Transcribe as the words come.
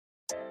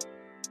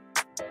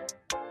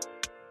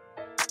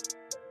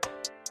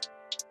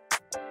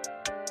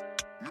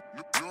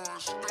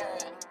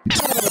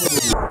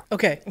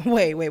Okay,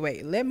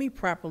 wait. Let me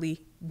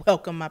properly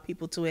welcome my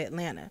people to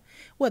Atlanta,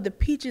 where the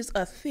peaches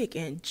are thick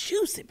and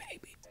juicy,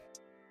 baby.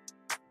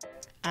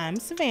 I'm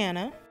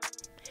Savannah,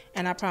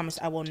 and I promise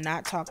I will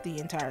not talk the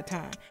entire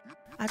time.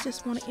 I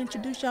just want to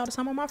introduce y'all to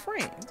some of my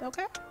friends,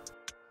 okay?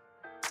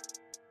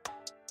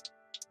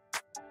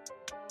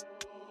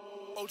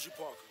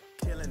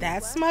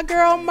 That's my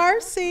girl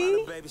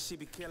Mercy.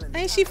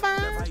 Ain't she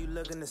fine?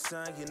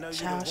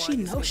 Child, she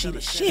knows she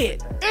the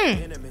shit.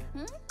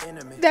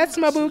 That's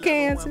my boo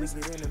Kansas.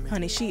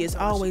 Honey, she is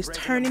always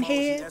turning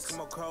heads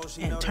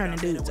and turning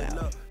dudes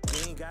out.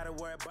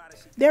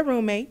 They're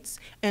roommates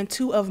and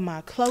two of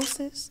my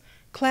closest,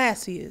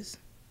 classiest,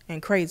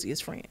 and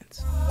craziest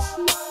friends.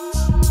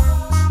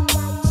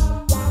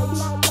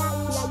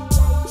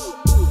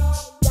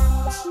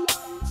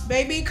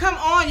 Baby, come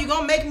on, you're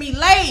gonna make me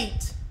late.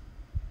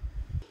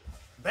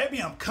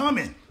 Baby, I'm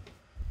coming.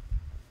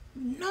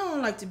 No, I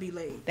don't like to be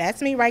late.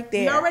 That's me right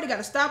there. You already got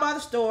to stop by the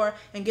store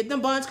and get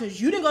them buns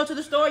because you didn't go to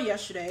the store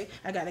yesterday.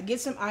 I got to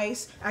get some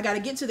ice. I got to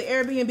get to the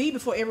Airbnb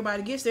before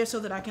everybody gets there so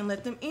that I can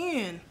let them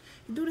in.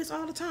 You do this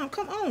all the time.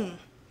 Come on.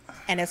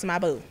 And that's my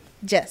boo,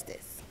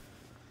 Justice.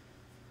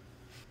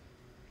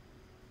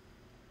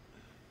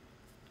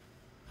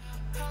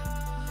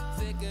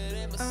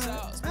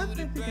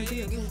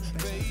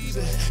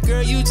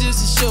 Girl, you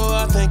just a show.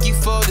 I thank you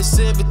for this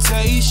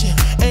invitation.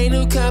 Ain't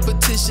no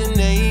competition,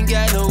 they ain't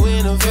got no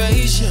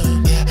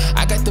innovation. Yeah,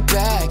 I got the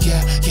bag,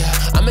 yeah,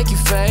 I make you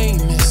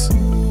famous.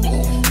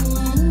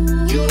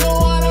 You know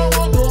what I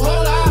want, don't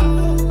hold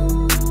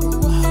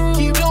out.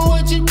 Keep doing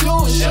what you do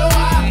and show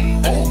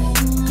out.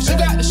 Cause you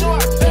got to show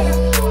out.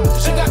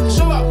 Cause you got to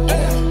show out.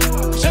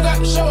 Cause you got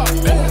to show out.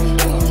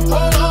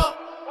 Hold up.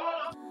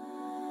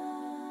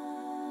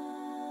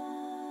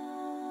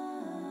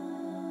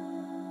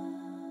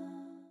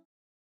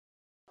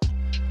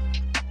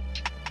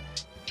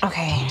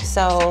 Okay,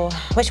 so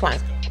which one?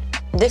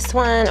 This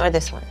one or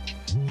this one?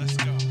 Let's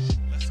go.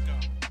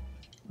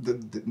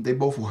 They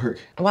both work.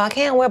 Well, I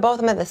can't wear both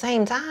of them at the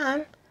same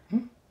time.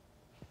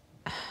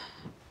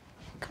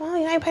 Come on,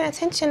 you ain't paying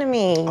attention to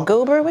me.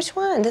 Goober, which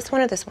one? This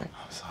one or this one?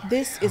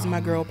 This is my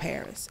girl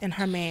Paris and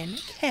her man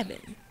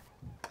Kevin.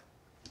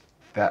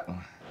 That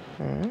one.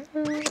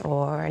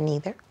 Or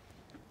neither.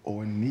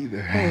 Or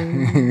neither.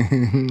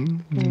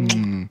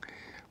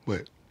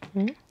 But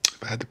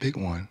if I had to pick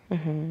one,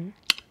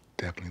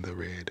 definitely the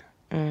red.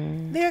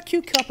 They're a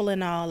cute couple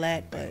and all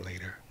that, but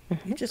later.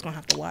 you're just gonna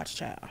have to watch,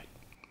 child.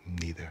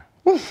 Neither.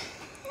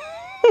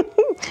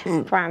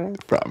 Promise.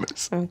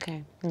 Promise.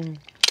 Okay.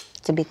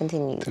 To be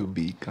continued. To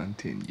be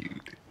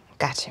continued.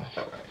 Got you.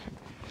 All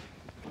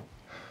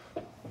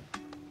right.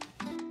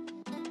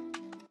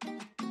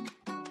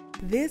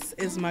 This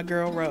is my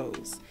girl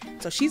Rose.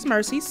 So she's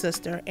Mercy's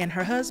sister, and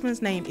her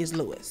husband's name is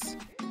Lewis.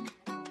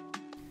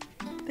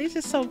 They're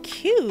just so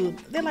cute.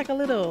 They're like a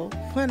little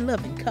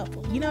fun-loving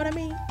couple. You know what I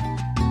mean?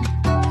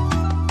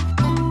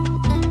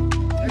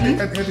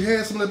 Have you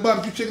had some of that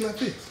barbecue chicken like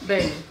this?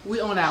 Baby, we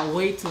on our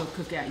way to a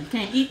cookout. You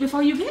can't eat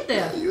before you get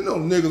there. You know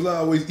niggas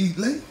always eat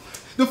late.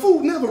 The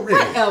food never ready.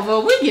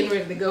 Whatever, we're getting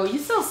ready to go.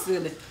 You're so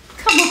silly.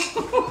 Come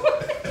on.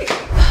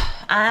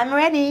 I'm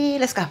ready.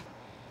 Let's go.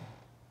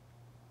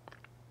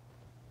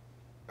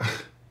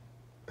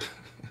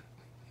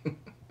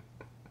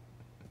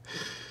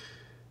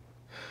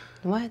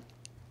 What?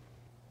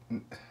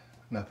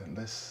 Nothing.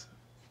 Let's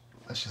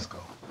just go.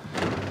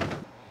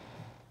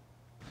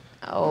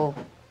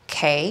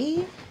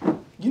 Okay.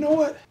 You know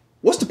what?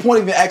 What's the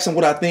point of even asking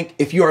what I think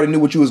if you already knew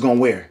what you was gonna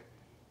wear?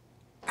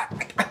 I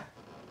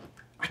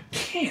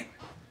can't.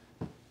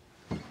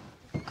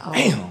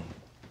 Damn.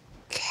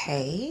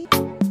 Okay.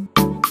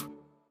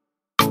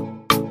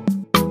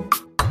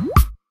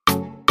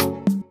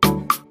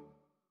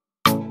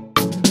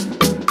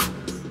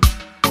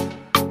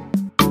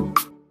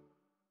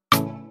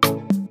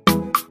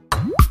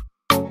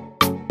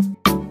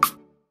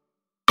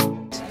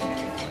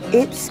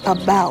 It's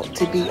about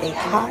to be a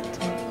hot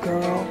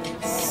girl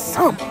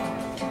summer.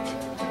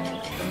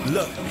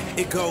 Look,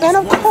 it goes. And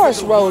of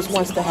course Rose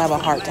wants to have a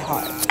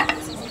heart-to-heart.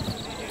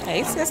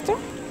 Hey, sister.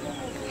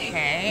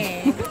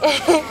 Hey.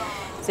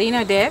 So, you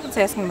know, Dad was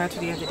asking about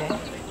you the other day.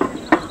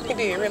 He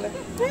did, really?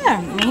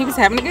 Yeah, and he was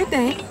having a good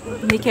day.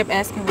 And he kept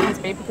asking where his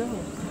baby goes.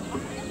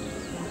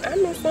 I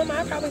miss him.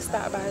 I'll probably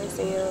stop by and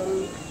see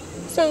him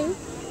soon.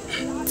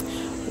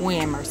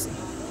 When, Mercy?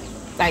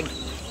 Like,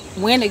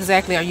 when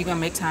exactly are you going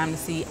to make time to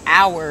see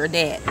our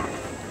dad?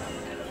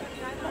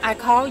 I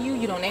call you,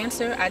 you don't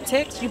answer. I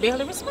text, you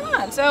barely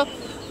respond. So,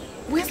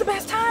 when's the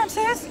best time,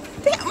 sis?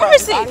 Damn,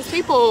 Mercy. All these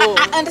people.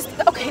 I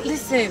understand. Okay,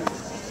 listen.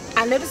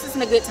 I know this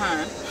isn't a good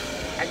time.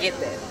 I get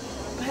that.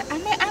 But I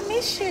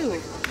miss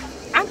you.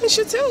 I miss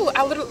you too.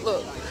 I literally,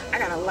 look, I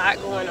got a lot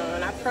going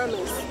on. I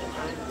promise.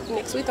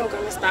 Next week I'm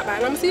going to stop by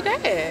and I'm going to see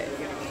Dad.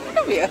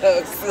 Give me a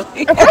hug,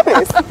 silly. I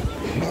promise.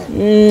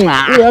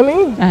 Mwah. You know what I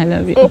mean? I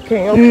love you.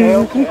 Okay. I'm leaving now.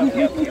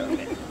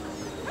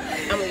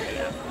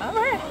 All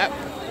right.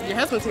 Your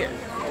husband's here.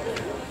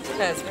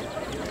 Husband.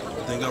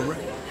 Think I'm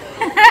ready?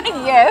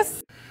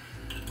 Yes.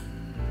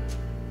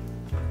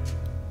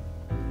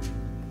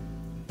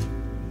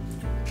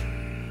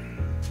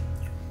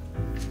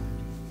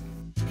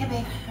 Hey,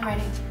 babe, I'm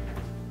ready.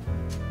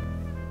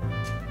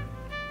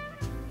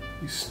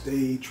 You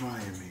stayed trying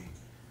me.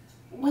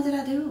 What did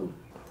I do?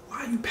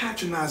 Why are you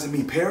patronizing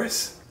me,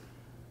 Paris?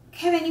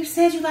 Kevin, you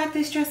said you liked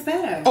this dress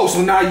better. Oh,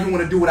 so now you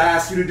want to do what I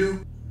asked you to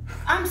do?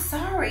 I'm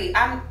sorry.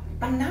 I'm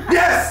not.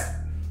 Yes!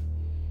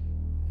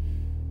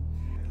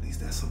 At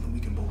least that's something we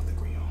can both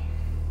agree on.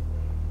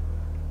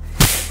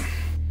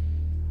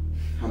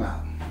 I'm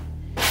out.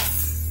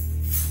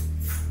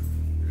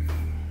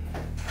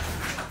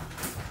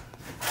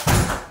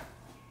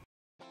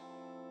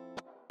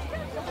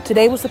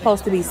 Today was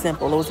supposed to be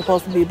simple. It was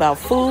supposed to be about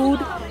food,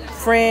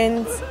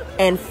 friends,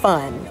 and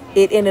fun.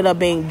 It ended up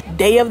being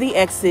Day of the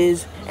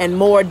Exes and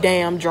more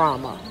damn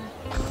drama.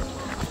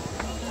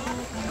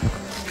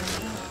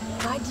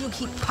 Why do you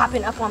keep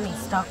popping up on me,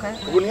 stalker?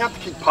 I wouldn't have to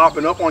keep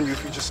popping up on you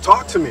if you just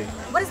talk to me.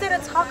 What is there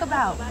to talk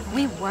about?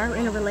 We were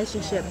in a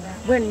relationship.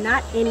 We're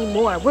not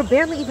anymore. We're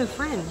barely even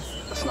friends.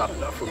 That's not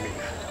enough for me.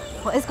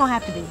 Well, it's gonna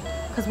have to be,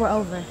 because we're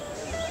over.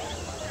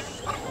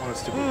 I don't want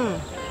us to be.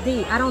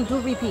 D, I don't do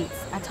repeats.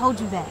 I told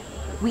you that.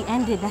 We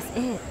ended, that's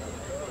it.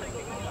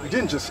 We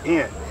didn't just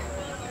end.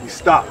 We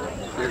stopped.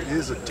 There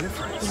is a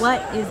difference.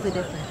 What is the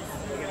difference?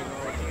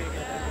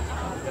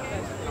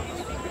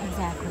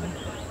 Exactly.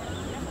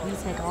 You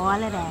take all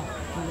of that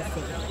and you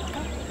stick it.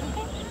 Okay?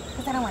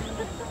 Because I don't want it.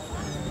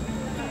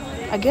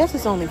 I guess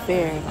it's only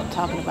fair if I'm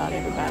talking about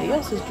everybody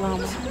else's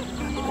drama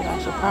that I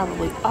should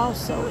probably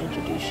also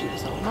introduce you to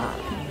some of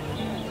mine.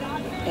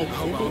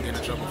 Exhibit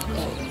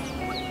A.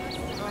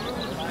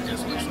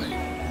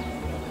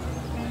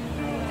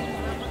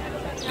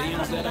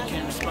 DMs that I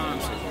can't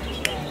respond to.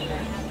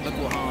 Look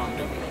what harm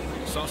do.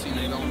 Saucy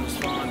nigga on this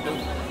fondue.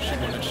 She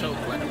wanna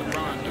choke like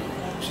LeBron do.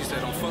 She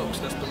said on folks,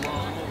 that's the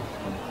wrong move.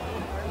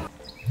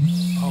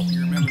 I hope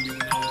you remember me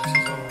when all this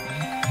is over.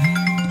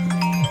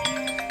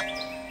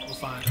 We'll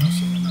find out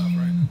soon enough,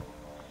 right?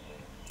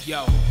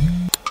 Yo,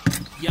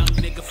 young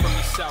nigga from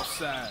the south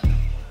side.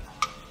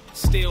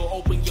 Still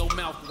open your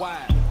mouth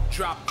wide.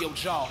 Drop your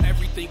jaw.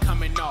 Everything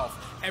coming off.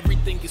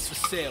 Everything is for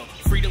sale.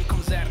 Freedom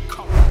comes at a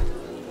cost.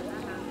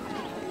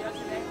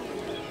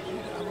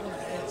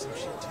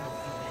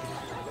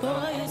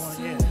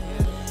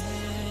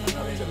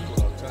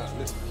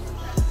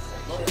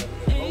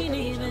 Ain't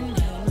even in my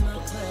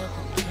cup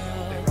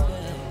of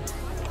coffee.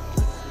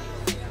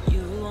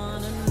 You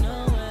wanna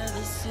know where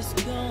this is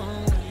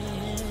going?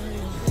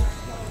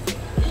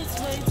 It's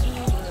way too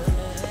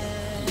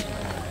early.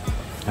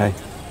 Hey.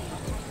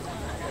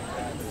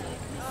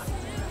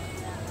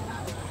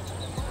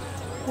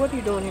 What are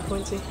you doing here,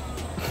 Quincy?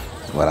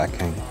 What, I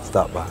can't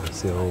stop by and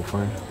see an old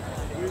friend?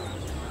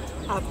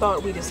 I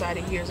thought we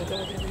decided years ago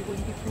that we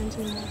wouldn't be friends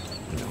anymore.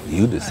 No,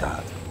 you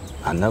decide.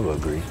 I never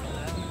agreed.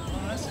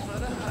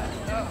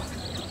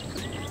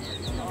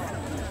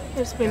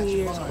 It's been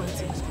years,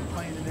 Quincy.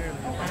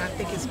 And I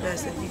think it's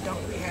best that you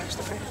don't rehash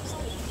the past.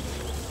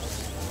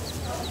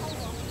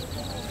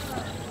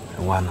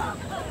 And why not?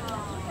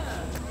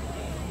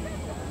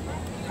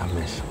 I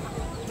miss you.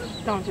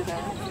 Don't do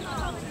that.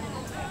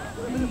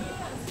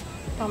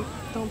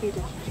 Don't be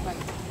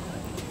disrespectful.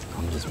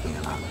 I'm just being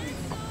honest.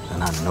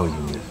 And I know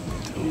you miss me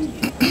too.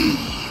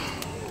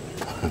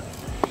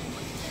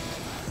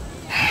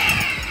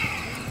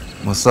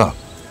 What's up?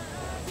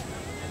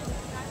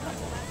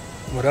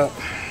 What up?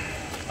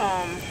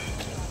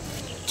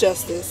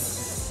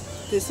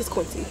 Justice. This is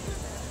Quincy.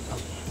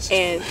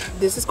 And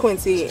this is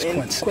Quincy.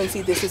 And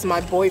Quincy, this is my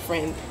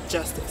boyfriend,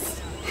 Justice.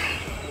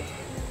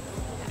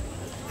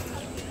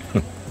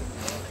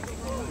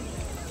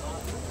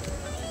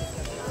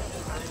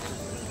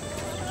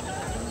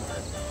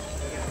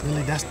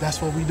 Really?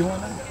 That's what we doing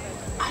now?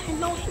 I didn't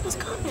know he was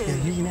coming. Yeah,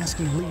 you didn't ask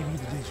him to leave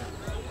either, did you?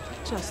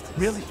 Justice.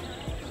 Really?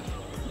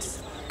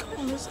 Come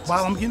on, let's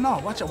While I'm getting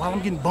off, watch out. While I'm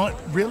getting bunt,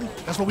 really?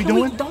 That's what we Can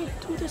doing? Don't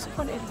do this in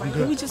front of everybody. I'm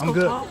good. Can we just I'm go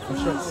good. talk? I'm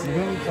straight. You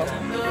really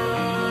talking?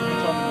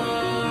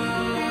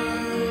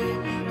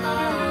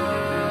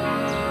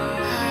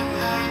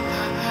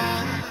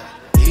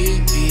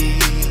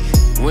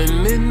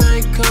 When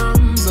midnight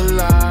comes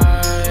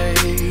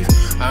alive,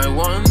 I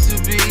want to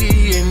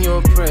be in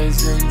your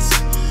presence.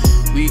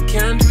 We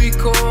can't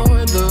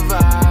record the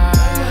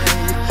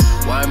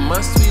vibe. Why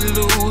must we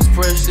lose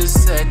precious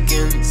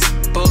seconds?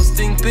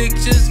 Posting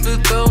pictures for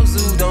those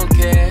who don't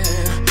care,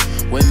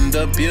 when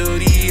the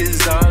beauty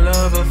is all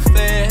over